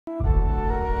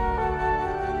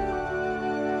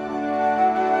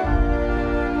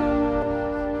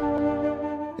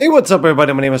Hey, what's up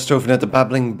everybody, my name is Trovenet, the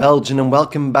Babbling Belgian, and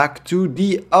welcome back to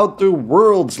the Outer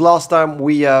Worlds. Last time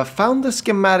we found the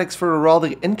schematics for a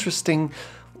rather interesting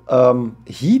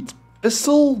heat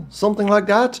pistol, something like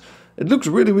that. It looks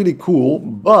really cool,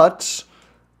 but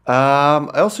I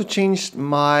also changed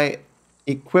my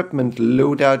equipment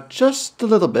loadout just a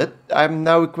little bit. I'm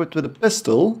now equipped with a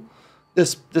pistol,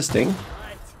 this thing,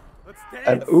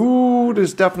 and ooh,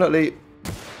 there's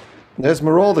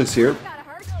marauders here.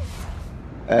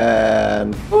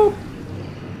 And boop.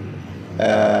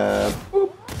 And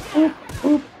boop, boop,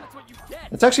 boop.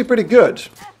 It's actually pretty good.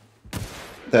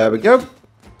 There we go.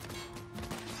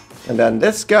 And then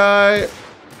this guy.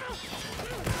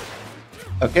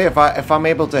 Okay, if I'm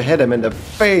able to hit him in the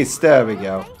face, there we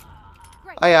go.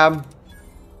 I am.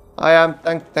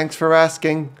 Thanks for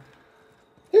asking.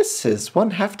 This is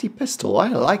one hefty pistol. I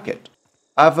like it.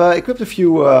 I've equipped a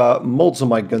few mods on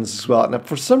my guns as well. Now,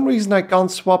 for some reason, I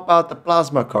can't swap out the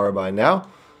plasma carbine now.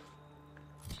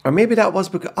 Or maybe that was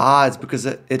because... it's because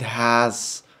it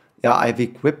has... Yeah, I've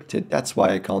equipped it. That's why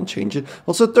I can't change it.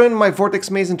 Also, turned my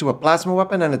vortex maze into a plasma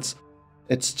weapon, and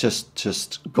it's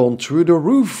just gone through the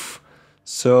roof.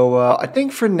 So, I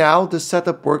think for now, the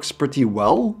setup works pretty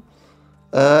well.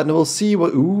 And we'll see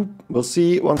what... we'll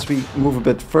see once we move a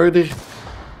bit further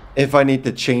if I need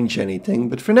to change anything.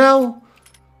 But for now...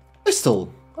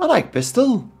 Pistol. I like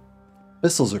pistol.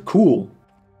 Pistols are cool.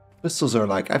 Pistols are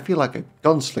like, I feel like a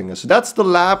gunslinger. So that's the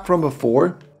lab from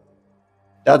before.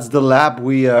 That's the lab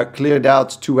we cleared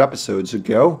out 2 episodes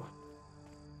ago.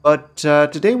 But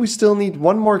today we still need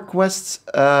one more quest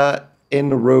in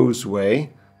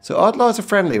Roseway. So outlaws are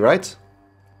friendly, right?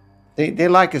 They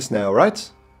like us now,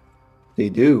 right? They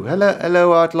do.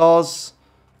 Hello outlaws.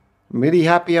 I'm really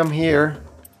happy I'm here.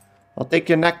 I'll take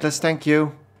your necklace, thank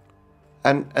you.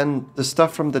 And the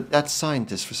stuff from the dead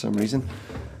scientist for some reason.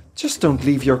 Just don't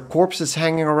leave your corpses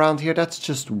hanging around here. That's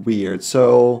just weird.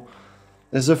 So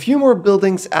there's a few more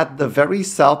buildings at the very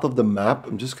south of the map.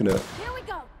 I'm just gonna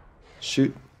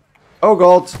shoot. Oh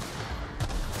god.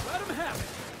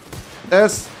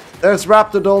 There's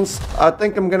raptidons. I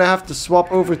think I'm gonna have to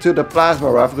swap over to the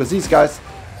plasma rifle because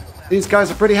these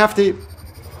guys are pretty hefty.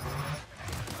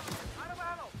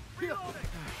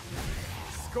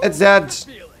 It's dead.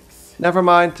 Never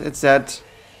mind, it's dead.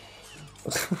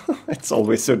 It's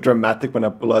always so dramatic when I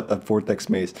pull out that vortex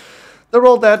maze. They're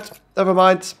all dead. Never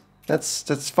mind.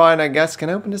 That's fine, I guess. Can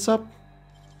I open this up?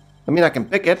 I mean, I can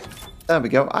pick it. There we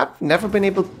go. I've never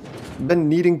been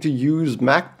needing to use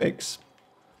mag picks,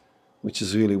 which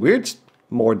is really weird.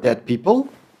 More dead people.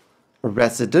 A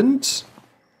resident.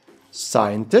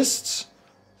 Scientists.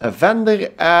 A vendor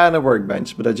and a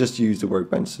workbench. But I just used the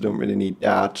workbench, so I don't really need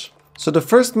that. So the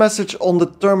first message on the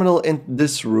terminal in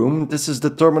this room, this is the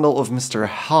terminal of Mr.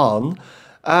 Han,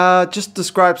 just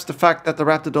describes the fact that the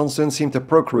raptidons don't seem to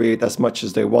procreate as much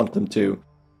as they want them to.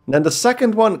 And then the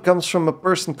second one comes from a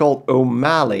person called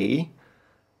O'Malley,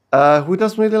 who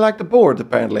doesn't really like the board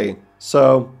apparently.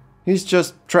 So he's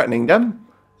just threatening them,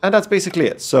 and that's basically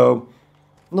it. So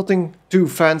nothing too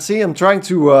fancy. I'm trying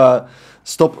to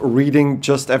stop reading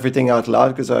just everything out loud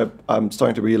because I'm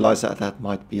starting to realize that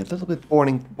might be a little bit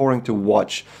boring to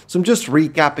watch. So I'm just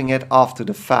recapping it after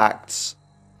the facts.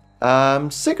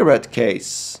 Cigarette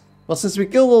case. Well, since we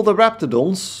killed all the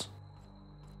raptidons,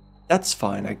 that's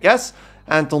fine, I guess.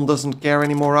 Anton doesn't care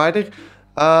anymore either.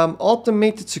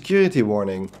 Automated security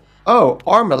warning. Oh,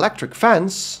 arm electric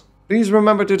fence. Please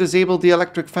remember to disable the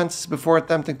electric fences before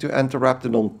attempting to enter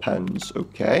raptidon pens.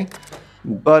 Okay.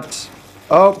 But,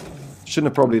 oh...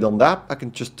 shouldn't have probably done that. I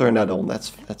can just turn that on.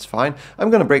 That's fine. I'm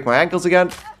gonna break my ankles again.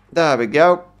 There we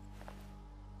go.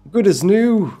 Good as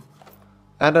new.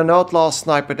 And an outlaw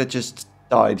sniper that just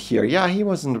died here. Yeah, he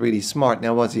wasn't really smart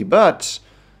now, was he? But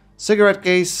cigarette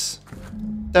case.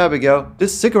 There we go.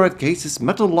 This cigarette case is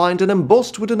metal lined and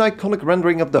embossed with an iconic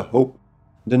rendering of the Hope.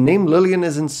 The name Lillian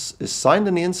is signed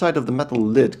on the inside of the metal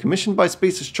lid. Commissioned by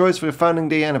Spacer's Choice for the founding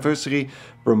day anniversary.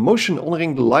 Promotion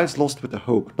honoring the lives lost with the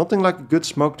Hope. Nothing like a good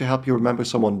smoke to help you remember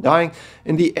someone dying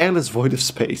in the airless void of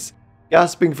space.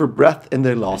 Gasping for breath in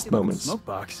their last moments. Smoke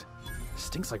box.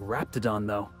 Stinks like Raptidon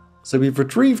though. So we've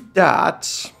retrieved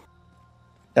that.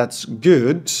 That's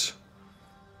good.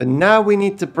 And now we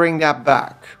need to bring that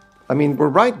back. I mean, we're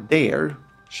right there.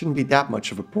 Shouldn't be that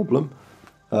much of a problem.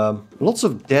 Lots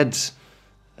of dead...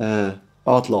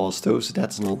 outlaws though, so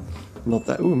that's not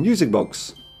that. Ooh, music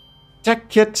box. Tech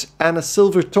kit and a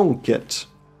silver tongue kit.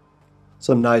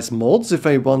 Some nice mods if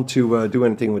I want to do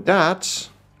anything with that.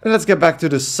 And let's get back to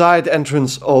the side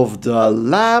entrance of the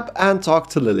lab and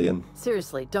talk to Lillian.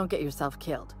 Seriously, don't get yourself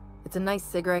killed. It's a nice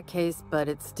cigarette case, but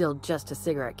it's still just a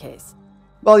cigarette case.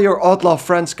 Well, your outlaw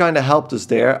friends kind of helped us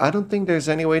there. I don't think there's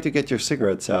any way to get your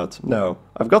cigarettes out. No.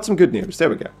 I've got some good news. There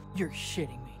we go. You're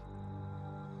shitting me.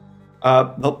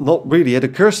 Not really. It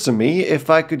occurs to me, if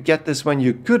I could get this when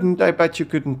you couldn't, I bet you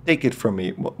couldn't take it from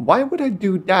me. Why would I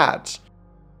do that?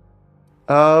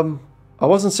 I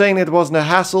wasn't saying it wasn't a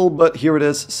hassle, but here it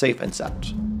is, safe and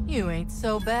sound. You ain't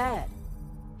so bad.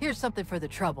 Here's something for the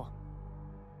trouble.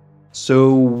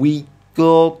 So we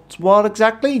got what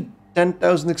exactly?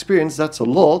 10,000 experience, that's a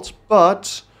lot,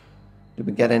 but did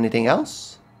we get anything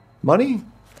else? Money?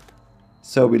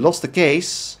 So we lost the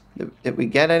case. Did we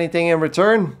get anything in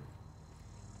return?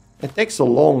 It takes a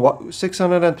long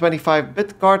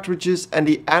 625-bit cartridges and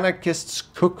the Anarchist's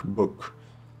Cookbook.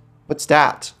 What's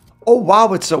that? Oh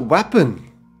wow, it's a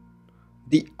weapon!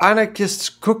 The Anarchist's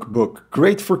Cookbook,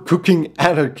 great for cooking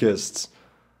anarchists.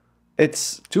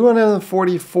 It's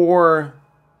 244...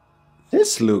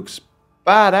 This looks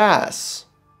badass.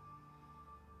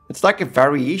 It's like a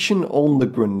variation on the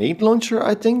grenade launcher,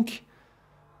 I think.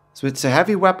 So it's a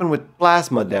heavy weapon with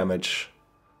plasma damage.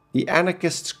 The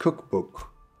Anarchist's Cookbook.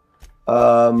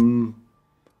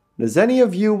 Does any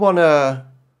of you want to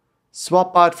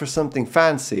swap out for something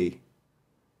fancy?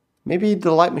 Maybe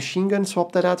the light machine gun,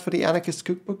 swap that out for the Anarchist's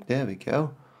Cookbook? There we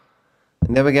go.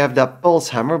 And then we have that pulse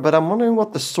hammer, but I'm wondering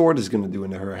what the sword is going to do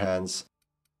in her hands.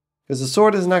 Because the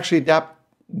sword isn't actually that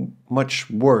much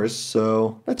worse,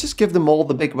 so let's just give them all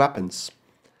the big weapons.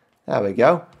 There we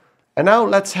go. And now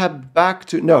let's head back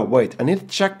to... No, wait, I need to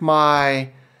check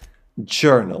my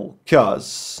journal,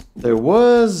 because there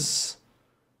was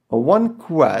one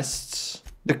quest...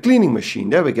 The cleaning machine,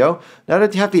 there we go. Now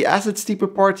that you have the acid steeper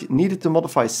part needed to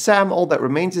modify Sam, all that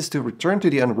remains is to return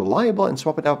to the unreliable and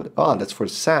swap it out with... Ah, that's for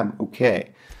Sam,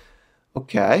 okay.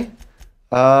 Okay.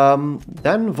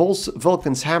 Then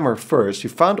Vulcan's hammer first.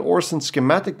 You found Orson's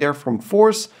schematic there from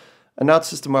Force, and now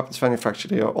system weapons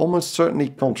manufactured. They are almost certainly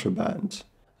contraband.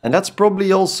 And that's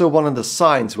probably also one of the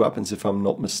science weapons, if I'm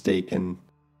not mistaken.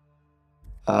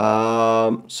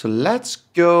 So let's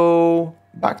go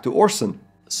back to Orson.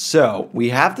 So, we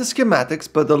have the schematics,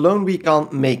 but alone we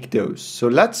can't make those. So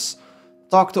let's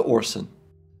talk to Orson.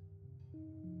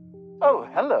 Oh,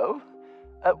 hello.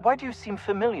 Why do you seem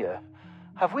familiar?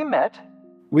 Have we met?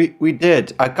 We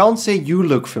did. I can't say you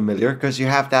look familiar, because you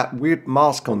have that weird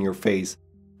mask on your face.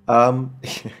 No,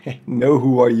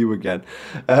 who are you again?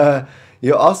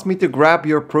 You asked me to grab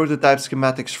your prototype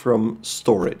schematics from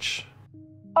storage.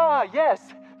 Ah, yes.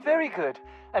 Very good.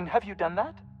 And have you done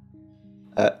that?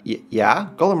 Yeah,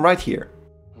 got them right here.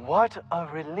 What a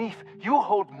relief. You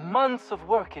hold months of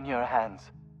work in your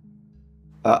hands.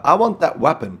 I want that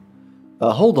weapon.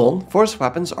 Hold on, Force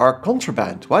weapons are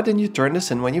contraband. Why didn't you turn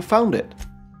this in when you found it?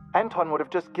 Anton would have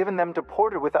just given them to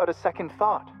Porter without a second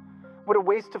thought. What a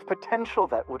waste of potential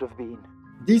that would have been.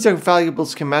 These are valuable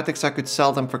schematics. I could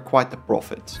sell them for quite a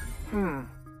profit.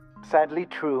 Sadly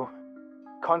true.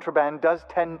 Contraband does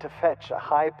tend to fetch a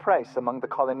high price among the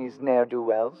colony's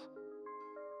ne'er-do-wells.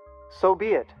 So be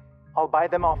it. I'll buy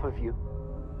them off of you.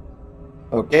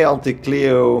 Okay, Auntie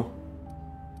Cleo.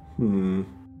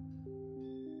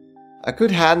 I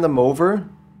could hand them over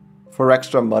for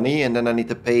extra money and then I need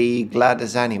to pay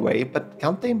Gladys anyway, but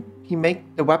can't he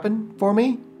make the weapon for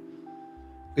me?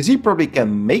 Because he probably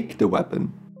can make the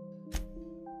weapon.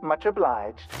 Much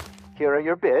obliged. Here are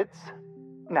your bids.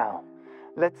 Now,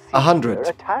 let's see. 100.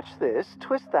 Here. Attach this,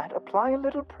 twist that, apply a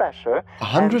little pressure.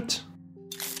 100?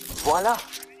 Voila!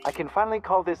 I can finally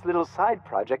call this little side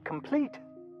project complete.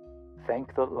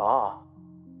 Thank the law.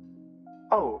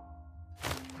 Oh.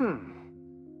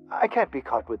 I can't be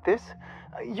caught with this.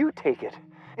 You take it.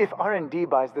 If R&D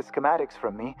buys the schematics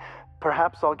from me,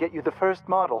 perhaps I'll get you the first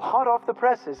model, hot off the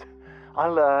presses.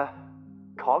 I'll,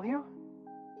 call you?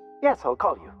 Yes, I'll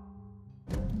call you.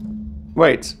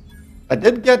 Wait. I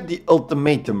did get the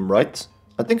ultimatum, right?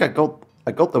 I think I got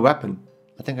the weapon.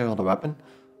 I think I got a weapon.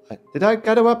 Did I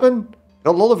get a weapon?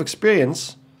 Got a lot of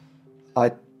experience.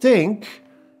 I'm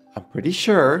pretty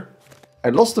sure. I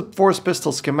lost the Force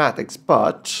pistol schematics,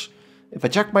 but if I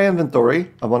check my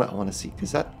inventory, I wanna see,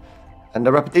 cause that, and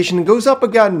the reputation goes up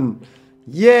again.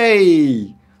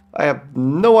 Yay! I have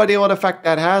no idea what effect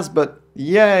that has, but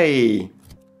yay!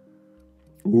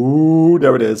 Ooh,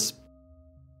 there it is.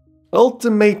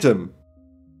 Ultimatum.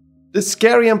 This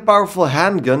scary and powerful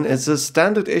handgun is a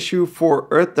standard issue for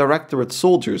Earth Directorate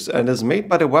soldiers and is made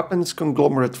by the weapons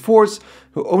conglomerate Force,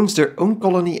 who owns their own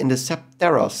colony in the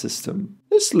Septerra system.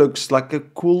 This looks like a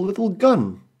cool little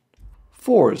gun.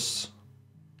 Force.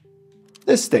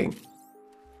 This thing.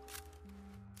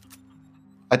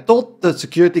 I thought the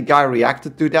security guy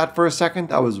reacted to that for a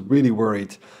second. I was really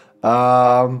worried.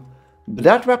 But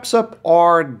that wraps up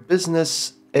our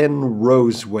business in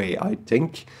Roseway, I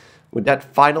think. With that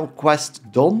final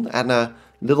quest done and a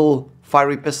little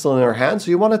fiery pistol in her hand.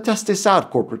 So you want to test this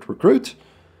out, corporate recruit?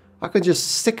 I could just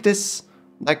stick this,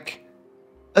 like,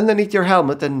 underneath your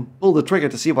helmet and pull the trigger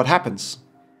to see what happens.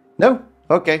 No?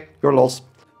 Okay, you're lost.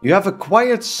 You have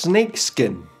acquired snake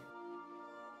skin.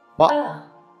 What? Ah,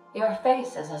 your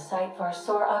face is a sight for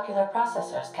sore ocular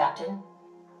processors, Captain.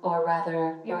 Or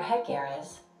rather, your headgear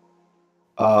is.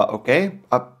 Okay.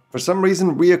 For some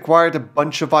reason, we acquired a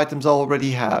bunch of items I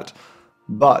already had.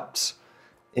 But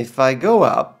if I go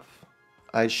up,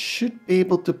 I should be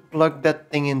able to plug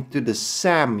that thing into the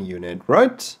SAM unit,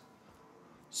 right?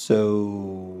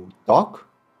 So, Doc,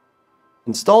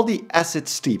 install the acid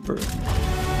steeper.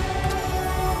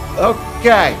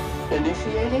 Okay.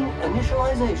 Initiating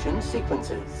initialization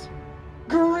sequences.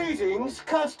 Greetings,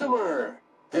 customer!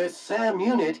 This SAM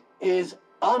unit is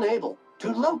unable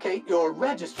to locate your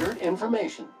registered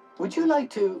information. Would you like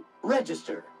to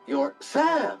register your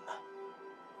SAM?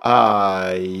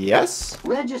 Yes?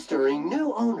 Registering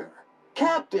new owner,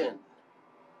 Captain.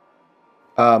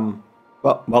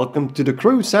 Well, welcome to the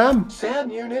crew, Sam. SAM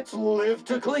units live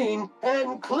to clean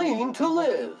and clean to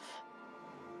live.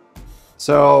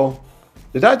 So,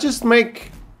 did I just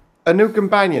make a new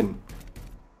companion?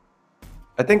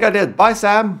 I think I did. Bye,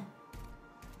 Sam.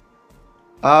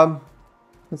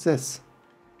 What's this?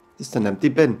 Just an empty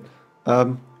bin.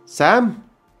 Sam?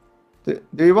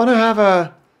 Do you want to have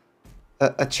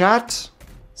a chat?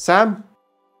 Sam?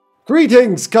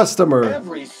 Greetings, customer!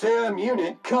 Every SAM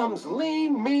unit comes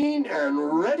lean, mean,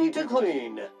 and ready to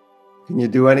clean. Can you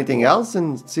do anything else?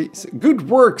 And good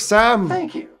work, Sam!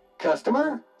 Thank you,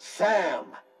 customer. SAM.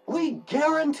 We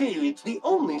guarantee it's the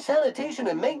only sanitation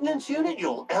and maintenance unit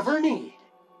you'll ever need.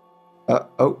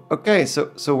 Okay,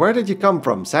 so where did you come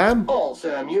from, Sam? All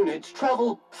SAM units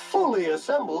travel fully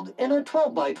assembled in a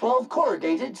 12x12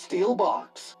 corrugated steel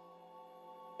box.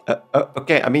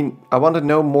 Okay, I mean, I want to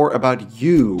know more about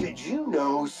you. Did you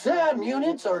know SAM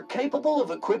units are capable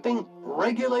of equipping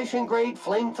regulation-grade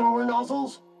flamethrower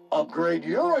nozzles? Upgrade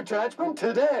your attachment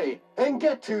today and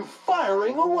get to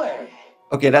firing away.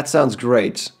 Okay, that sounds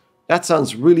great. That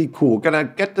sounds really cool. Can I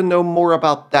get to know more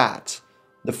about that?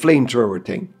 The flamethrower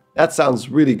thing. That sounds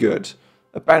really good.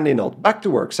 Apparently not. Back to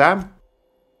work, Sam.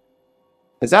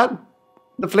 Is that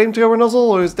the flamethrower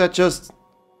nozzle, or is that just...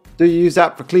 do you use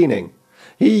that for cleaning?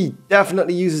 He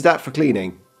definitely uses that for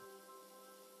cleaning.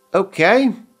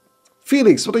 Okay.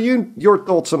 Felix, what are your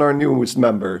thoughts on our newest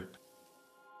member?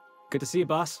 Good to see you,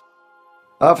 boss.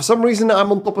 For some reason,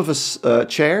 I'm on top of a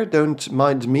chair. Don't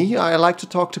mind me. I like to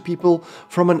talk to people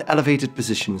from an elevated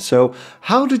position. So,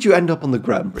 how did you end up on the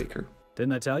Groundbreaker?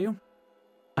 Didn't I tell you?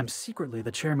 I'm secretly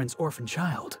the chairman's orphan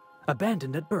child,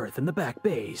 abandoned at birth in the back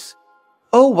bays.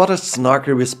 Oh, what a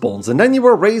snarky response. And then you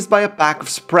were raised by a pack of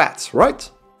sprats, right?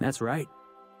 That's right.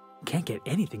 Can't get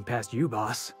anything past you,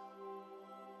 boss.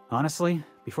 Honestly,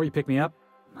 before you picked me up,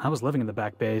 I was living in the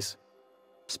back bays.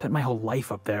 Spent my whole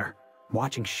life up there,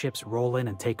 watching ships roll in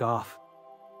and take off.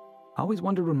 I always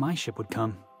wondered when my ship would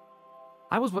come.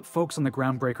 I was what folks on the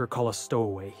Groundbreaker call a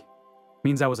stowaway.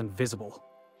 Means I was invisible.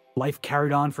 Life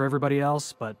carried on for everybody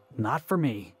else, but not for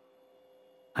me.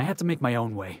 I had to make my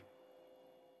own way.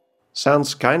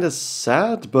 Sounds kinda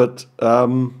sad, but,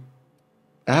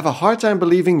 I have a hard time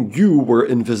believing you were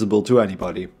invisible to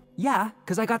anybody. Yeah,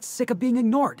 because I got sick of being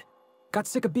ignored. Got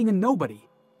sick of being a nobody.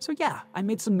 So yeah, I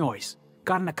made some noise.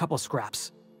 Got in a couple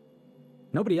scraps.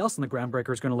 Nobody else in the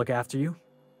Groundbreaker is going to look after you.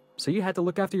 So you had to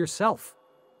look after yourself.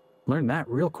 Learned that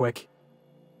real quick.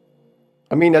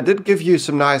 I mean, I did give you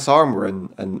some nice armor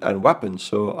and weapons,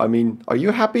 so, I mean, are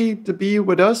you happy to be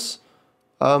with us?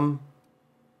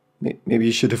 Maybe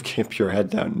you should have kept your head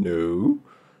down. No.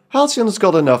 Halcyon's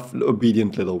got enough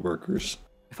obedient little workers.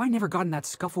 If I never got in that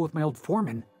scuffle with my old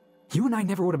foreman, you and I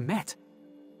never would have met.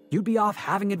 You'd be off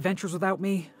having adventures without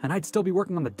me, and I'd still be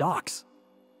working on the docks.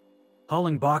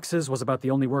 Hauling boxes was about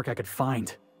the only work I could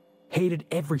find. Hated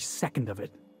every second of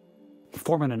it.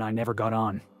 Foreman and I never got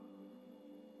on.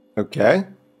 Okay.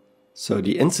 So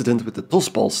the incident with the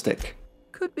tossball stick.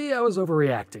 Could be I was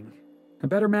overreacting. A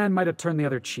better man might have turned the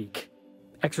other cheek.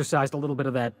 Exercised a little bit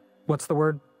of that, what's the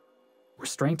word?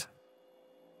 Restraint?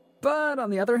 But on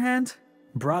the other hand,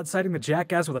 broadsiding the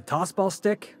jackass with a tossball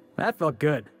stick, that felt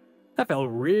good. That felt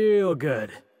real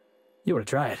good. You ought to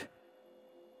try it.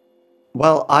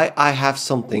 Well, I have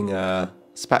something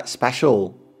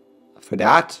special for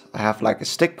that. I have like a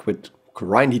stick with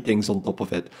grindy things on top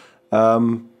of it.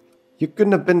 You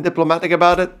couldn't have been diplomatic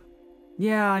about it?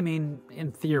 Yeah, I mean,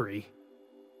 in theory.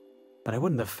 But I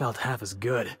wouldn't have felt half as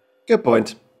good. Good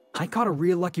point. I caught a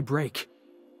real lucky break.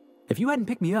 If you hadn't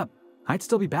picked me up, I'd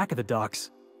still be back at the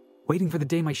docks, waiting for the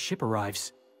day my ship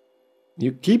arrives.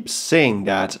 You keep saying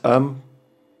that.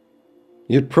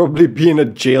 You'd probably be in a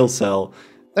jail cell.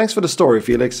 Thanks for the story,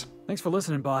 Felix. Thanks for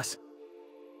listening, boss.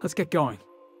 Let's get going.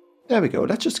 There we go.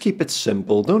 Let's just keep it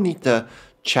simple. Don't need to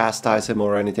chastise him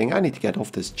or anything. I need to get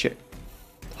off this chick.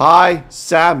 Hi,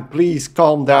 Sam, please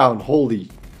calm down. Holy.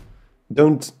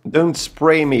 Don't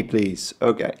spray me, please.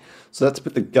 Okay. So let's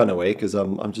put the gun away, because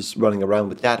I'm just running around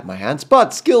with that in my hands.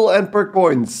 But skill and perk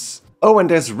points. Oh, and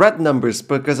there's red numbers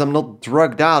because I'm not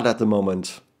drugged out at the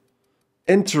moment.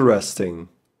 Interesting.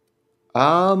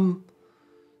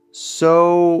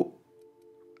 So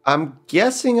I'm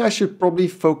guessing I should probably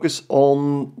focus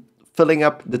on filling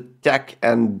up the tech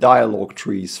and dialogue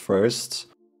trees first.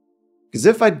 Because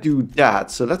if I do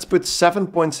that, so let's put 7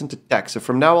 points into tech. So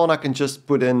from now on I can just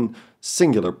put in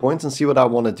singular points and see what I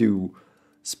want to do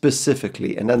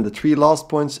specifically. And then the 3 last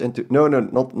points into, no,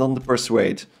 not the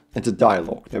persuade, into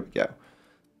dialogue. There we go.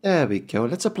 There we go.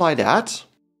 Let's apply that.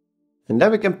 And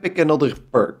then we can pick another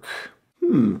perk.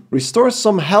 Restores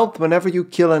some health whenever you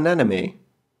kill an enemy.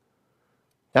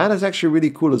 That is actually really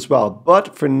cool as well.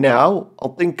 But for now, I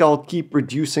think I'll keep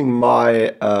reducing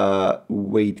my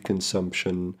weight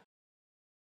consumption.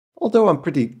 Although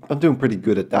I'm doing pretty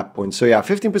good at that point. So yeah,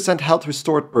 15% health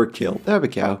restored per kill. There we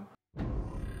go.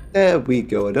 There we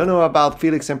go. I don't know about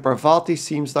Felix and Parvati.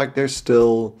 Seems like they're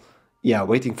still,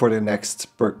 waiting for their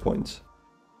next perk point.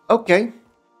 Okay.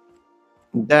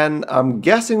 Then I'm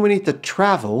guessing we need to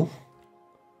travel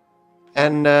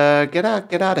and get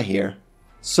out of here.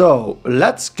 So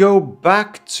let's go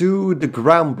back to the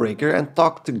Groundbreaker and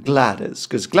talk to Gladys,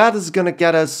 because Gladys is gonna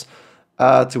get us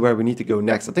to where we need to go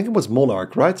next. I think it was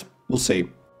Monarch, right? We'll see.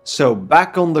 So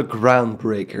back on the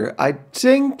Groundbreaker, I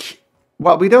think,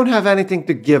 well, we don't have anything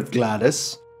to give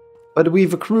Gladys, but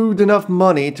we've accrued enough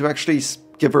money to actually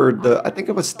give her the, I think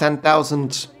it was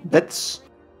 10,000 bits.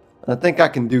 I think I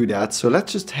can do that. So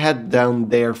let's just head down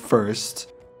there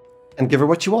first and give her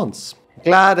what she wants.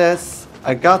 Gladys,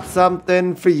 I got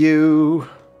something for you.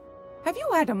 Have you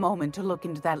had a moment to look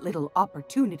into that little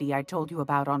opportunity I told you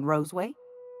about on Roseway?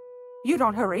 You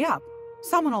don't hurry up.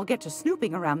 Someone will get to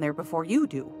snooping around there before you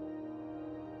do.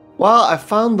 Well, I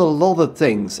found a lot of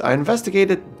things. I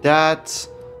investigated that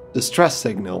distress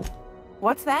signal.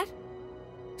 What's that?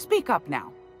 Speak up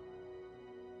now.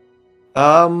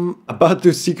 About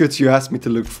those secrets you asked me to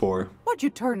look for. What'd you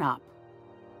turn up?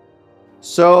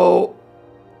 So,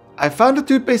 I found a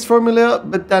toothpaste formula,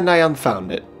 but then I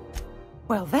unfound it.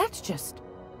 Well, that's just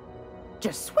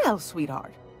swell,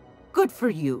 sweetheart. Good for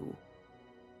you.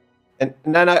 And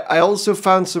then I also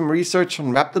found some research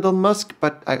on Raptidon musk,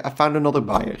 but I found another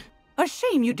buyer. A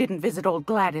shame you didn't visit old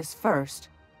Gladys first.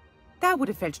 That would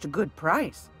have fetched a good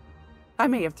price. I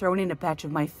may have thrown in a batch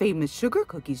of my famous sugar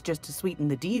cookies just to sweeten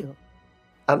the deal.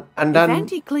 And then... If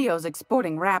Auntie Cleo's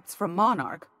exporting wraps from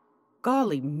Monarch,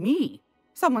 golly me,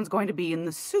 someone's going to be in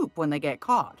the soup when they get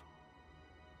caught.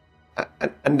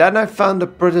 And then I found a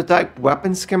prototype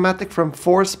weapon schematic from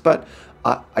Force, but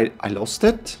I lost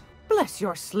it. Bless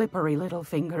your slippery little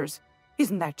fingers.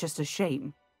 Isn't that just a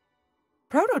shame?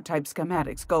 Prototype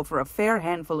schematics go for a fair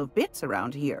handful of bits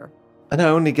around here. And I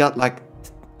only got like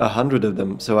 100 of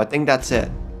them, so I think that's it.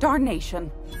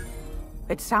 Darnation.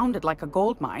 It sounded like a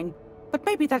gold mine, but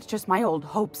maybe that's just my old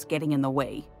hopes getting in the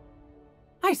way.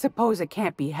 I suppose it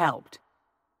can't be helped.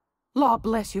 Law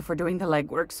bless you for doing the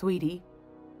legwork, sweetie.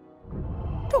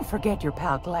 Don't forget your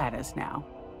pal Gladys now.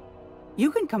 You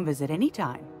can come visit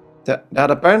anytime. That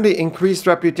apparently increased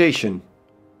reputation.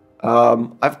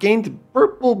 I've gained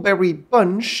Purple Berry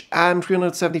Bunch and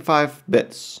 375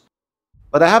 bits.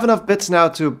 But I have enough bits now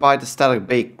to buy the Stellar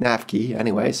Baked nav key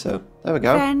anyway, so there we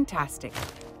go. Fantastic.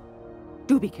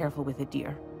 Do be careful with it,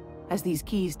 dear, as these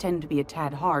keys tend to be a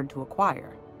tad hard to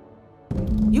acquire.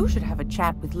 You should have a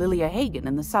chat with Lilia Hagen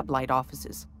in the Sublight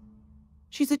offices.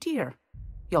 She's a dear.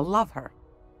 You'll love her.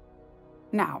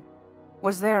 Now,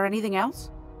 was there anything else?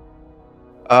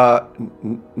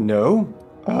 No.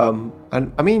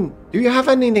 I mean, do you have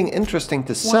anything interesting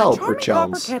to sell, perchance? Want a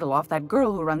charming copper kettle off that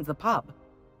girl who runs the pub.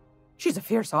 She's a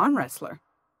fierce arm wrestler,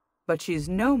 but she's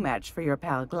no match for your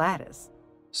pal Gladys.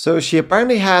 So she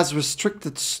apparently has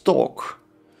restricted stock.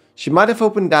 She might have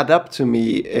opened that up to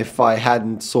me if I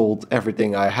hadn't sold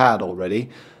everything I had already.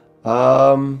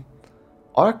 Archive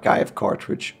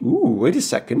cartridge. Ooh, wait a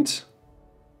second.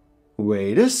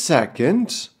 Wait a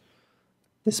second.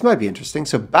 This might be interesting.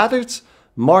 So, battered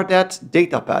Mardet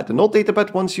datapad. An old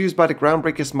datapad once used by the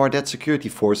Groundbreaker's Mardet security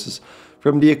forces.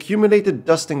 From the accumulated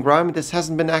dust and grime, this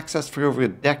hasn't been accessed for over a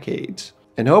decade.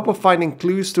 In hope of finding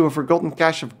clues to a forgotten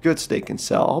cache of goods they can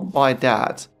sell, I'll buy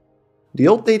that. The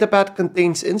old datapad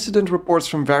contains incident reports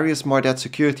from various Mardet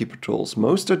security patrols.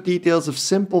 Most are details of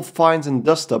simple finds and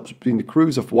dust-ups between the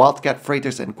crews of Wildcat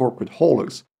freighters and corporate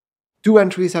haulers. 2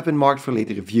 entries have been marked for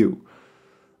later review.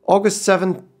 August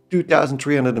 7,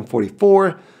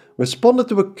 2344, responded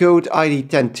to a code ID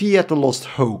 10T at the Lost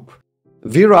Hope.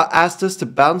 Vera asked us to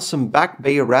bounce some Back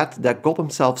Bay rat that got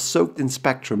himself soaked in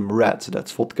Spectrum red, so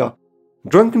that's vodka.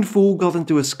 Drunken fool got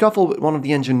into a scuffle with one of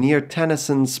the engineer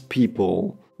Tennyson's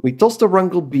people. We tossed the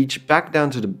Rungle Beach back down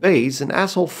to the base, and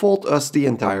asshole fought us the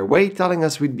entire way, telling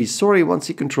us we'd be sorry once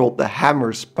he controlled the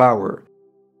hammer's power.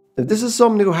 If this is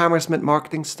some new Hammersmith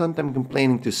marketing stunt, I'm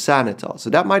complaining to Sanitas, so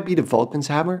that might be the Vulcan's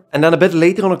hammer. And then a bit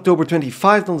later on October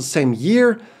 25th on the same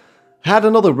year, had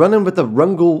another run-in with the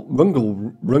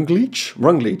Rungleech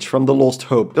from the Lost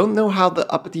Hope. Don't know how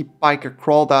the uppity piker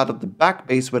crawled out of the back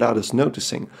base without us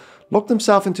noticing. Locked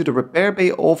himself into the repair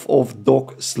bay off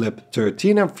Dock Slip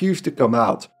 13 and refused to come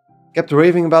out. Kept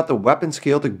raving about the weapon's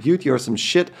chaotic beauty or some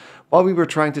shit while we were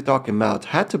trying to talk him out.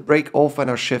 Had to break off when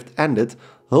our shift ended.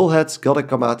 Hullheads gotta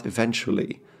come out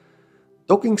eventually.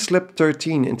 Docking Slip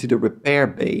 13 into the repair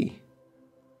bay.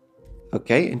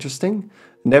 Okay, interesting.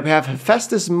 And then we have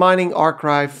Hephaestus Mining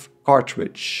Archive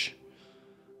cartridge.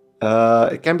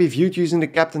 It can be viewed using the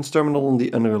captain's terminal on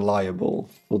the Unreliable.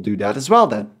 We'll do that as well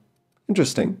then.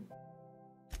 Interesting.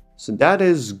 So that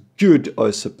is good,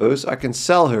 I suppose. I can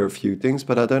sell her a few things,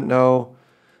 but I don't know.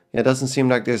 It doesn't seem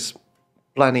like there's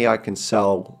plenty I can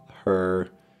sell her.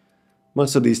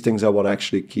 Most of these things I want to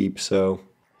actually keep, so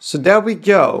there we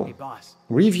go. Hey, boss.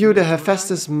 Review the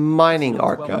Hephaestus Mining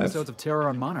 12 Archive. episodes of Terror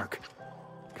on Monarch.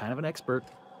 Kind of an expert.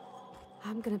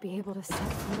 I'm gonna be able to set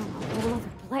foot on a whole other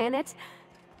planet.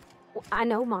 I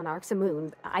know Monarch's a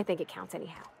moon. I think it counts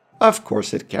anyhow. Of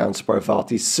course it counts,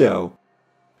 Parvati. So,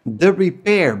 the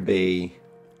repair bay.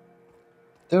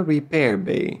 The repair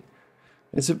bay.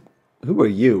 Who are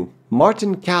you?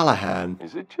 Martin Callahan.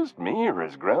 Is it just me, or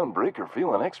is Groundbreaker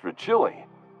feeling extra chilly?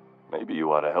 Maybe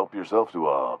you ought to help yourself to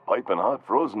a piping hot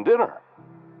frozen dinner.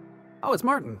 Oh, it's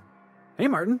Martin. Hey,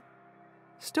 Martin.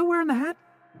 Still wearing the hat?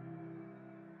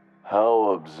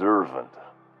 How observant.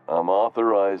 I'm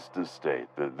authorized to state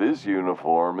that this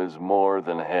uniform is more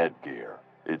than headgear.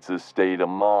 It's a state of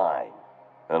mind,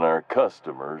 and our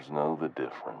customers know the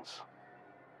difference.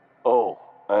 Oh,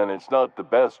 and it's not the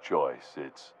best choice,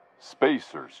 it's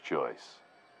Spacer's choice.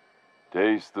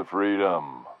 Taste the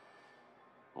freedom.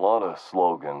 A lot of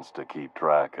slogans to keep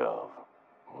track of.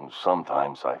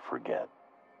 Sometimes I forget.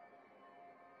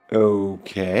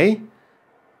 Okay.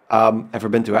 Ever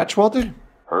been to Edgewater?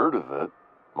 Heard of it.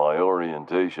 My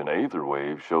orientation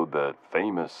aetherwave showed that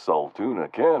famous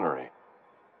Saltuna cannery,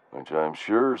 which I'm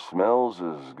sure smells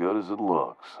as good as it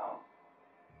looks.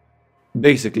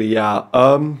 Basically, yeah.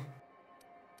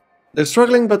 They're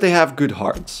struggling, but they have good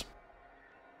hearts.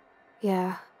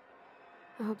 Yeah.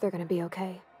 I hope they're gonna be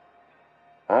okay.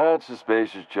 That's a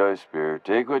Spacer's choice spirit.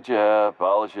 Take what you have,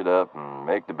 polish it up, and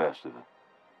make the best of it.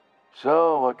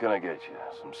 So, what can I get you?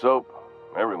 Some soap?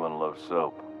 Everyone loves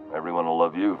soap. Everyone will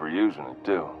love you for using it,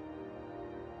 too.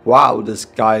 Wow, this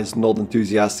guy is not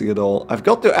enthusiastic at all. I've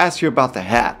got to ask you about the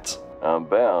hat. I'm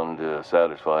bound to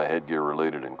satisfy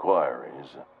headgear-related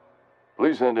inquiries.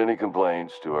 Please send any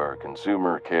complaints to our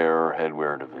Consumer Care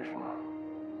Headwear Division.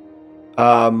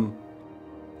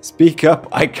 Speak up,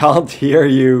 I can't hear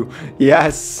you.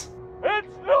 Yes.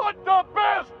 It's not the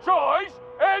best choice,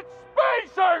 it's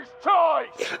Spacer's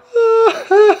choice!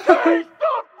 Taste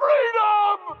the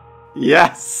freedom!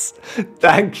 Yes,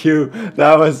 thank you.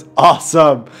 That was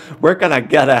awesome. Where can I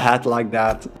get a hat like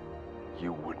that?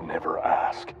 You would never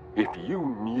ask if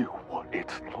you knew what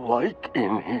it's like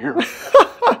in here.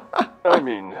 I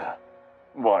mean,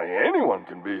 why, anyone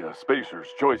can be a Spacer's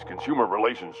Choice Consumer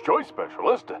Relations Choice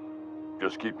Specialist.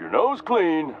 Just keep your nose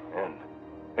clean and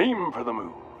aim for the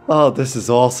moon. Oh, this is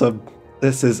awesome.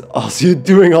 This is awesome. You're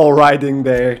doing all right in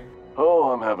there.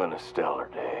 Oh, I'm having a stellar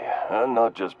day. And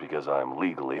not just because I'm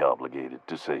legally obligated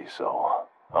to say so.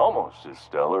 Almost as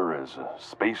stellar as a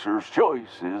Spacer's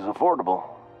Choice is affordable.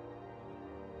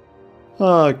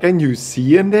 Can you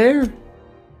see in there?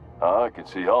 I can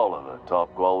see all of the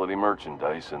top quality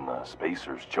merchandise in the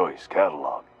Spacer's Choice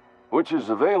catalog, which is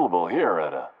available here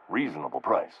at a reasonable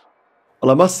price. Well,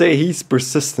 I must say he's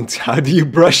persistent. How do you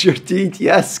brush your teeth?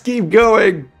 Yes, keep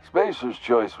going. Spacer's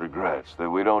Choice regrets that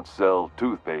we don't sell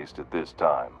toothpaste at this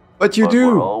time. But you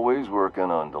do. We're always working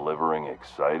on delivering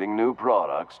exciting new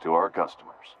products to our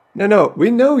customers. No, we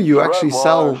know you actually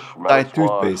sell Tide Mouthwash,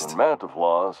 toothpaste. and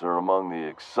Mantafloss are among the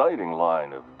exciting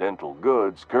line of dental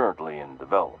goods currently in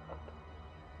development.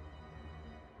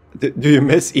 Do you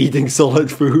miss eating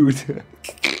solid food?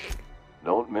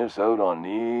 Don't not miss out on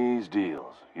these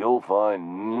deals. You'll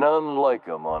find none like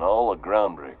them on all of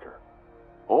Groundbreaker.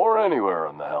 Or anywhere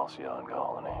in the Halcyon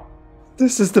colony.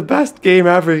 This is the best game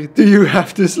ever. Do you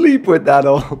have to sleep with that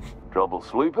all? Trouble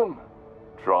sleeping?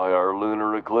 Try our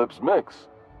Lunar Eclipse mix.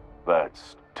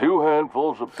 That's 2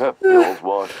 handfuls of pep pills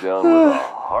washed down with a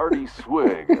hearty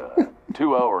swig of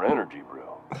 2-hour energy brew.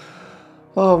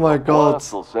 Oh my god.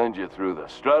 Blast will send you through the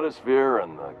stratosphere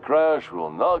and the crash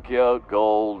will knock you out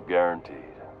cold, guaranteed.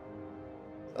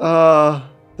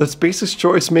 Does Spacer's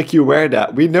Choice make you wear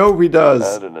that? We know he does.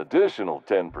 Add an additional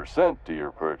 10% to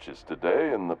your purchase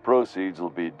today and the proceeds will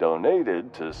be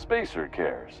donated to Spacer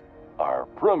Cares, our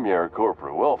premier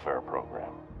corporate welfare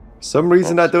program. For some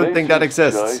reason I don't think that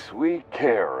Spacer's exists. Choice, we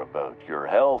care about your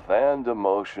health and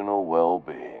emotional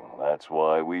well-being. That's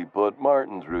why we put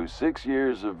Martin through 6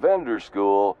 years of vendor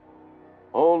school,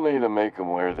 only to make him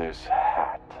wear this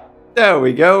hat. There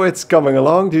we go, it's coming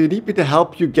along. Do you need me to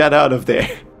help you get out of there?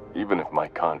 Even if my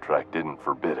contract didn't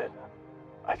forbid it,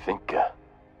 I think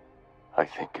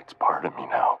it's part of me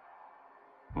now.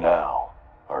 Now,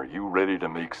 are you ready to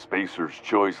make Spacer's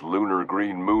Choice Lunar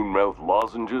Green Moonmouth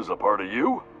lozenges a part of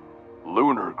you?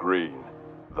 Lunar Green,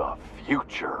 the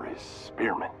future is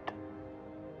spearmint.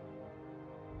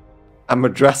 I'm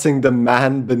addressing the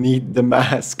man beneath the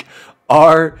mask.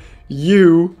 Are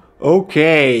you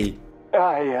okay?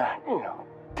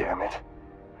 Damn it.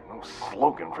 No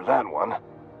slogan for that one.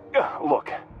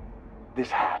 Look,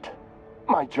 this hat,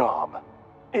 my job.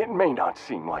 It may not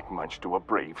seem like much to a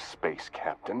brave space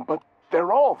captain, but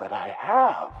they're all that I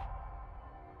have.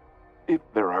 If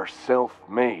there are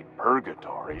self-made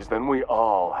purgatories, then we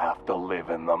all have to live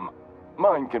in them.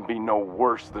 Mine can be no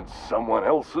worse than someone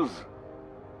else's.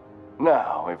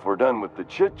 Now, if we're done with the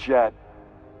chit-chat,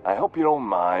 I hope you don't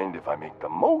mind if I make the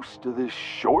most of this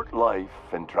short life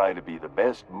and try to be the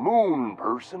best moon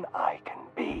person I can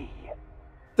be.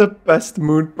 The best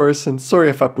moon person. Sorry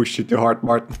if I pushed you too hard,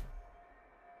 Martin.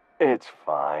 It's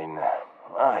fine.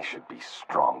 I should be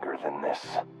stronger than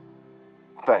this.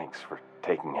 Thanks for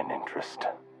taking an interest.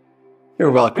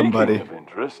 You're welcome, buddy. Speaking of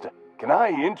interest, can I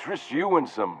interest you in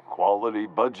some quality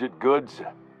budget goods?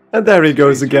 And there he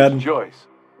goes Spacer's again. Choice.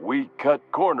 We cut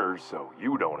corners so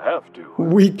you don't have to.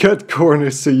 We cut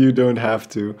corners so you don't have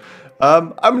to.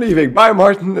 I'm leaving. Bye,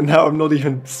 Martin. And now I'm not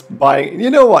even buying.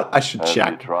 You know what? I should Have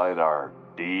check. you tried our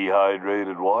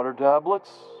dehydrated water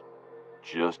tablets?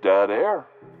 Just add air.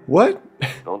 What?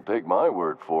 Don't take my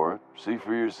word for it. See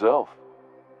for yourself.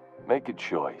 Make a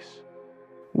choice.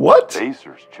 What?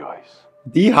 Spacer's Choice.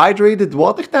 Dehydrated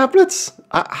water tablets?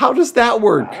 How does that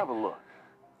work? Have a look.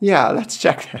 Yeah, let's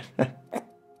check that.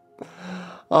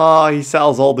 Oh, he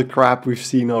sells all the crap we've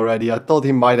seen already. I thought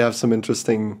he might have some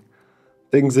interesting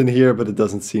things in here, but it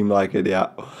doesn't seem like it, yeah.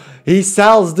 He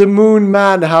sells the Moon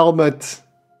Man helmet.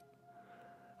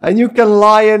 And you can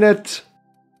lie in it.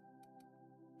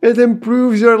 It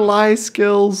improves your lie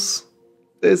skills.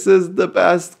 This is the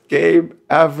best game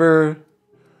ever.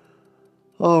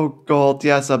 Oh god,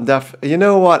 yes, you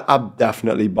know what? I'm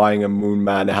definitely buying a Moon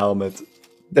Man helmet.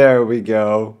 There we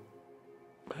go.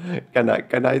 Can I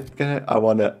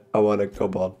wanna,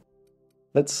 come on.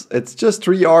 It's just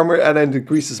 3 armor and it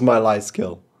increases my lie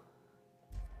skill.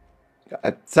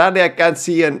 Sadly, I can't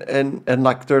see in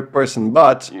like third person,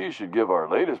 but... You should give our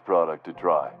latest product a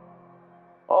try.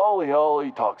 Ollie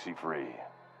Toxi-Free.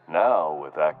 Now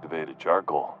with activated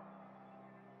charcoal.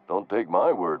 Don't take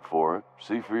my word for it.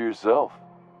 See for yourself.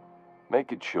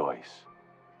 Make a choice.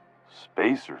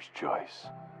 Spacer's Choice.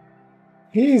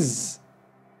 He's...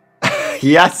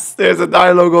 Yes, there's a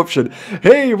dialogue option.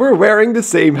 Hey, we're wearing the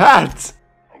same hat.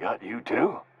 I got you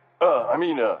too?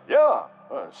 Yeah.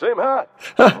 Same hat.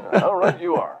 How right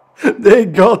you are. They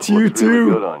got you Looks too.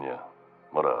 really good on you.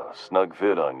 What a snug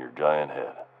fit on your giant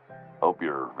head. Hope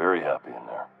you're very happy in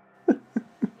there.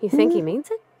 You think he means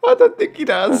it? I don't think he As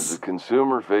does. a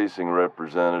consumer-facing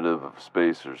representative of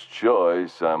Spacer's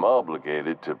Choice, I'm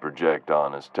obligated to project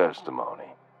honest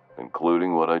testimony,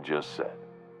 including what I just said.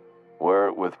 Wear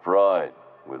it with pride,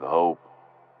 with hope.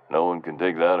 No one can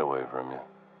take that away from you.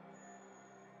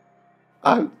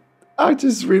 I'm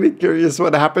just really curious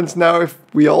what happens now if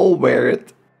we all wear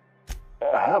it.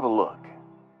 Have a look.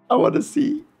 I want to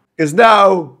see. Because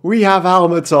now we have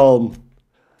helmets on.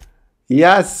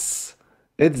 Yes.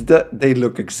 They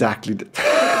look exactly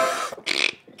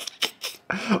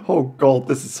Oh god,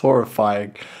 this is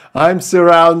horrifying. I'm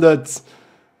surrounded.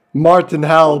 Martin,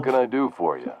 help. What can I do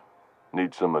for you?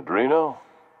 Need some Adreno?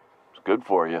 It's good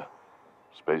for you.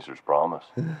 Spacer's promise.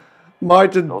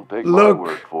 Martin, Don't take look. my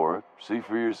word for it. See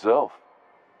for yourself.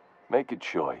 Make a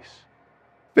choice.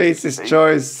 Spacer's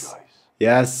Choice.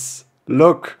 Yes.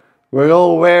 Look. We're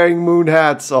all wearing moon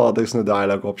hats. Oh, there's no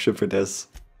dialogue option for this.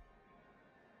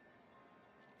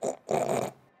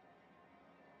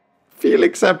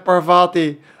 Felix and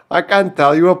Parvati, I can't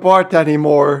tell you apart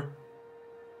anymore.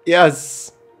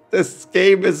 Yes, this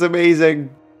game is amazing.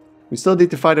 We still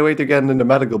need to find a way to get in the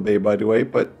medical bay, by the way,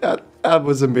 but that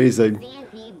was amazing.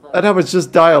 And that was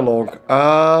just dialogue.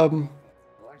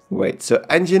 Wait, so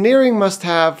engineering must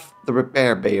have the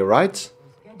repair bay, right?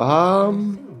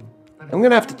 I'm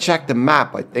gonna have to check the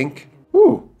map, I think.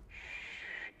 Ooh.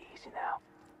 Easy now.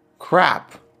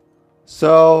 Crap.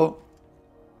 So,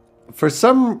 for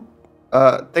some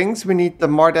things, we need the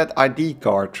Mardet ID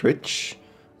cartridge.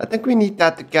 I think we need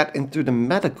that to get into the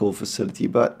medical facility,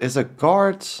 but there's a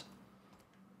guard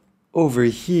over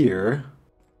here.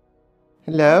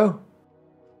 Hello?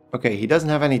 Okay, he doesn't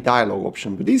have any dialogue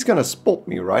option, but he's gonna spot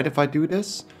me, right, if I do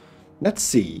this? Let's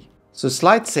see. So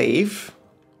slide save.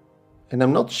 And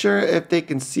I'm not sure if they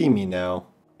can see me now.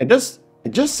 It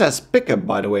just says pickup,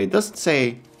 by the way. It doesn't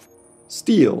say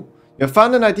steal. You have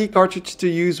found an ID cartridge to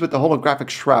use with the holographic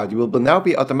shroud. You will now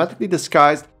be automatically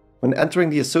disguised when entering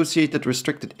the associated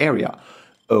restricted area.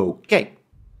 Okay.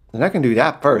 Then I can do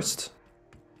that first.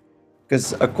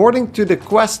 Because according to the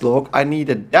quest log, I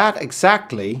needed that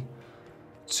exactly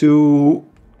to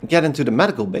get into the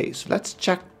medical base. Let's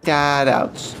check that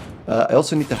out. I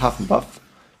also need to huff and buff.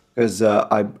 Because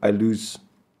I lose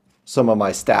some of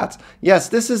my stats. Yes,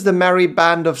 this is the merry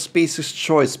band of Spacer's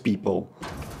Choice people.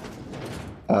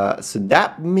 So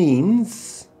that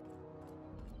means...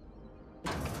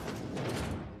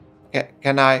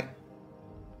 Can I...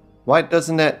 Why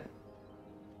doesn't it...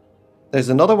 There's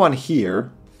another one here.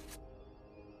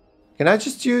 Can I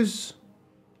just use...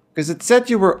 Because it said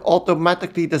you were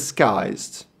automatically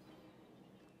disguised.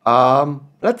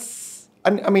 Let's...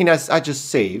 I mean, I just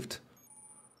saved.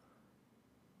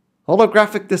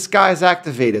 Holographic disguise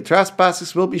activated.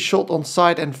 Trespassers will be shot on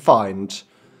sight and fined.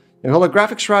 Your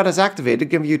holographic shroud is activated,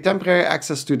 giving you temporary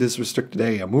access to this restricted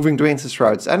area. Moving drains the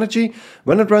shroud's energy.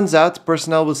 When it runs out,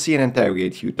 personnel will see and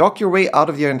interrogate you. Talk your way out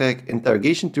of your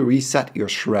interrogation to reset your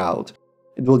shroud.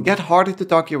 It will get harder to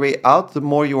talk your way out the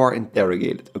more you are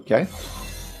interrogated, okay?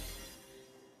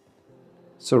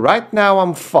 So right now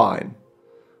I'm fine.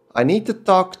 I need to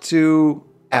talk to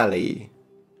Ellie.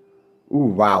 Ooh,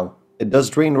 wow. It does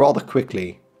drain rather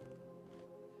quickly.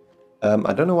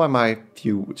 I don't know why my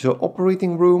view... So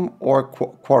operating room or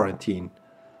quarantine?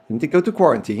 I need to go to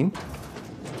quarantine.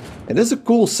 It is a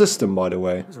cool system, by the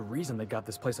way. There's a reason they got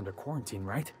this place under quarantine,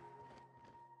 right?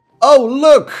 Oh,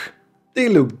 look! They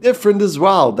look different as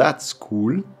well. That's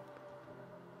cool.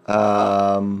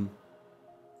 There's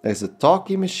a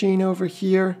talkie machine over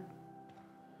here.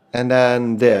 And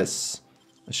then this.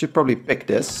 I should probably pick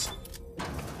this.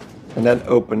 And then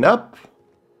open up.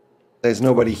 There's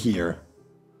nobody here.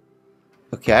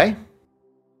 Okay.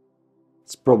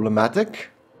 It's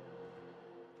problematic.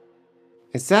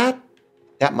 Is that?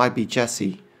 That might be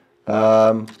Jesse. For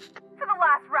the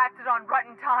last ratted on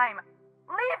rotten time,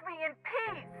 leave me in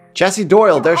peace. Jesse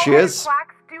Doyle, there she is.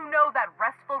 Quacks do know that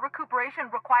restful recuperation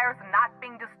requires not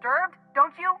being disturbed,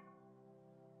 don't you?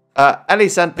 Ellie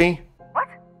sent me. What?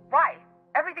 Why?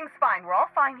 Everything's fine. We're all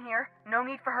fine here. No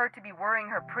need for her to be worrying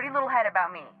her pretty little head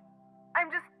about me. I'm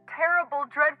just terrible,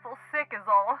 dreadful sick is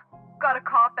all. Got a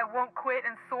cough that won't quit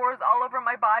and sores all over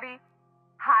my body.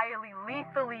 Highly,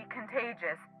 lethally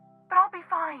contagious. But I'll be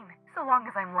fine, so long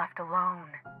as I'm left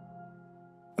alone.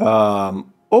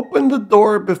 Open the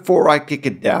door before I kick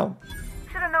it down.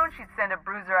 Should have known she'd send a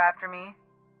bruiser after me.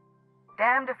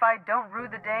 Damned if I don't rue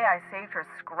the day I saved her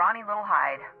scrawny little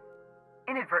hide.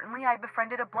 Inadvertently, I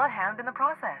befriended a bloodhound in the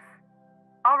process.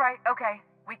 Alright, okay.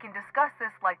 We can discuss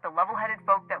this like the level-headed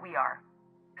folk that we are.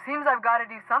 Seems I've got to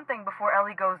do something before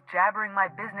Ellie goes jabbering my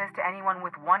business to anyone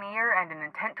with one ear and an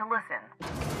intent to listen.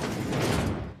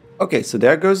 Okay, so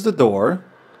there goes the door.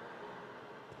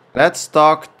 Let's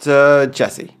talk to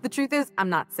Jesse. The truth is, I'm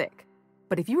not sick.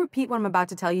 But if you repeat what I'm about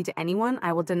to tell you to anyone,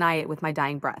 I will deny it with my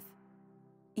dying breath.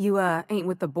 You, ain't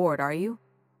with the board, are you?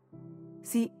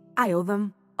 See, I owe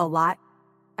them a lot.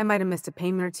 I might have missed a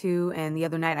payment or two, and the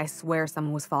other night I swear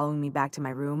someone was following me back to my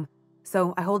room.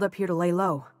 So I hold up here to lay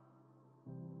low.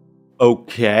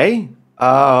 Okay.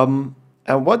 And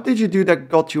what did you do that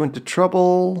got you into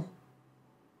trouble?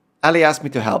 Ellie asked me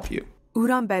to help you.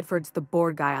 Udon Bedford's the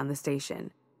board guy on the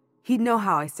station. He'd know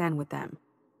how I stand with them.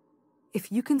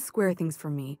 If you can square things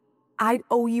for me, I'd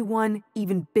owe you one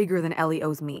even bigger than Ellie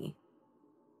owes me.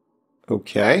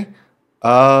 Okay.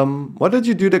 What did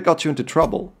you do that got you into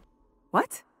trouble?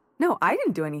 What? No, I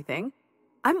didn't do anything.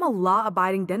 I'm a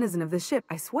law-abiding denizen of this ship,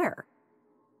 I swear.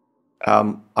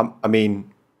 I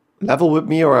mean, level with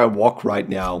me or I walk right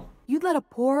now. You'd let a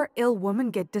poor, ill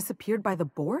woman get disappeared by the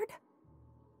board?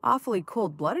 Awfully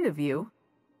cold-blooded of you.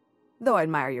 Though I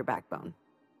admire your backbone.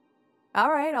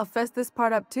 All right, I'll fess this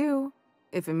part up too,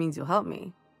 if it means you'll help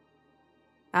me.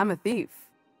 I'm a thief.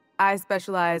 I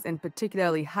specialize in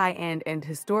particularly high-end and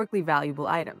historically valuable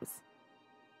items.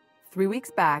 3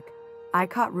 weeks back, I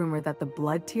caught rumor that the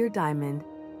blood tier diamond,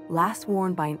 last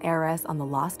worn by an heiress on the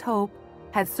Lost Hope,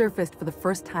 had surfaced for the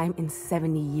first time in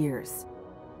 70 years.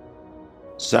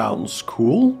 Sounds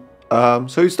cool.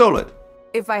 So you stole it?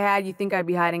 If I had, you think I'd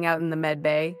be hiding out in the med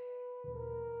bay?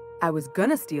 I was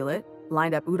gonna steal it,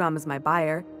 lined up Udom as my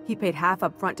buyer. He paid half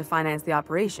up front to finance the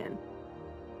operation.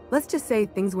 Let's just say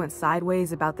things went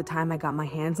sideways about the time I got my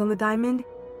hands on the diamond,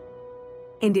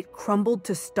 and it crumbled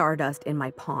to stardust in my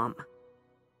palm.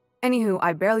 Anywho,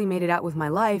 I barely made it out with my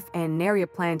life, and nary a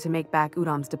plan to make back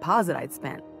Udom's deposit I'd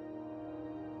spent.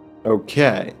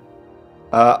 Okay.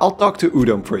 I'll talk to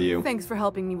Udom for you. Thanks for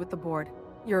helping me with the board.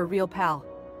 You're a real pal.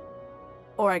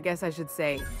 Or I guess I should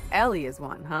say, Ellie is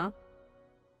one, huh?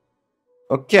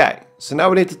 Okay, so now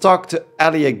we need to talk to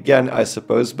Ellie again, I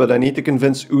suppose, but I need to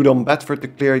convince Udom Bedford to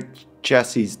clear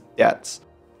Jesse's debts.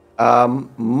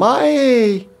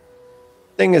 My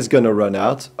thing is gonna run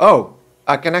out. Oh,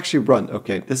 I can actually run.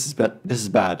 Okay, this is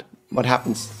bad. What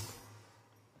happens?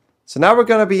 So now we're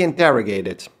gonna be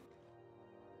interrogated.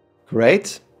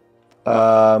 Great.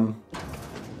 Hello,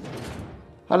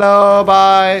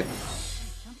 bye.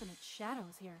 Jumping at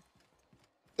shadows here.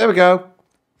 There we go.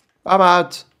 I'm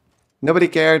out. Nobody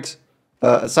cared.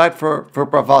 Aside for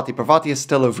Parvati. Parvati is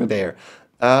still over there.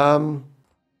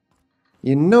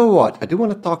 You know what? I do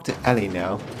want to talk to Ellie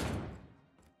now.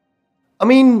 I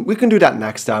mean, we can do that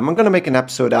next time. I'm going to make an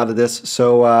episode out of this.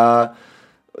 So,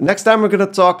 next time we're going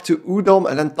to talk to Udom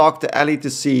and then talk to Ellie to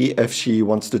see if she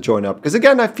wants to join up. Because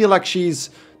again, I feel like she's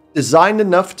designed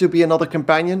enough to be another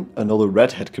companion. Another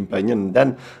redhead companion. And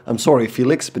then, I'm sorry,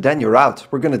 Felix, but then you're out.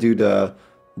 We're going to do the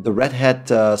redhead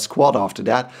squad after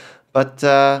that. But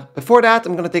before that,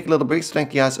 I'm going to take a little break. So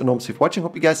thank you guys enormously for watching.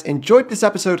 Hope you guys enjoyed this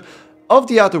episode of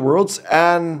The Outer Worlds.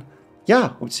 And yeah,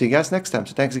 hope to see you guys next time.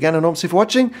 So thanks again enormously for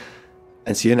watching.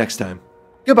 And see you next time.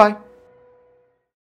 Goodbye.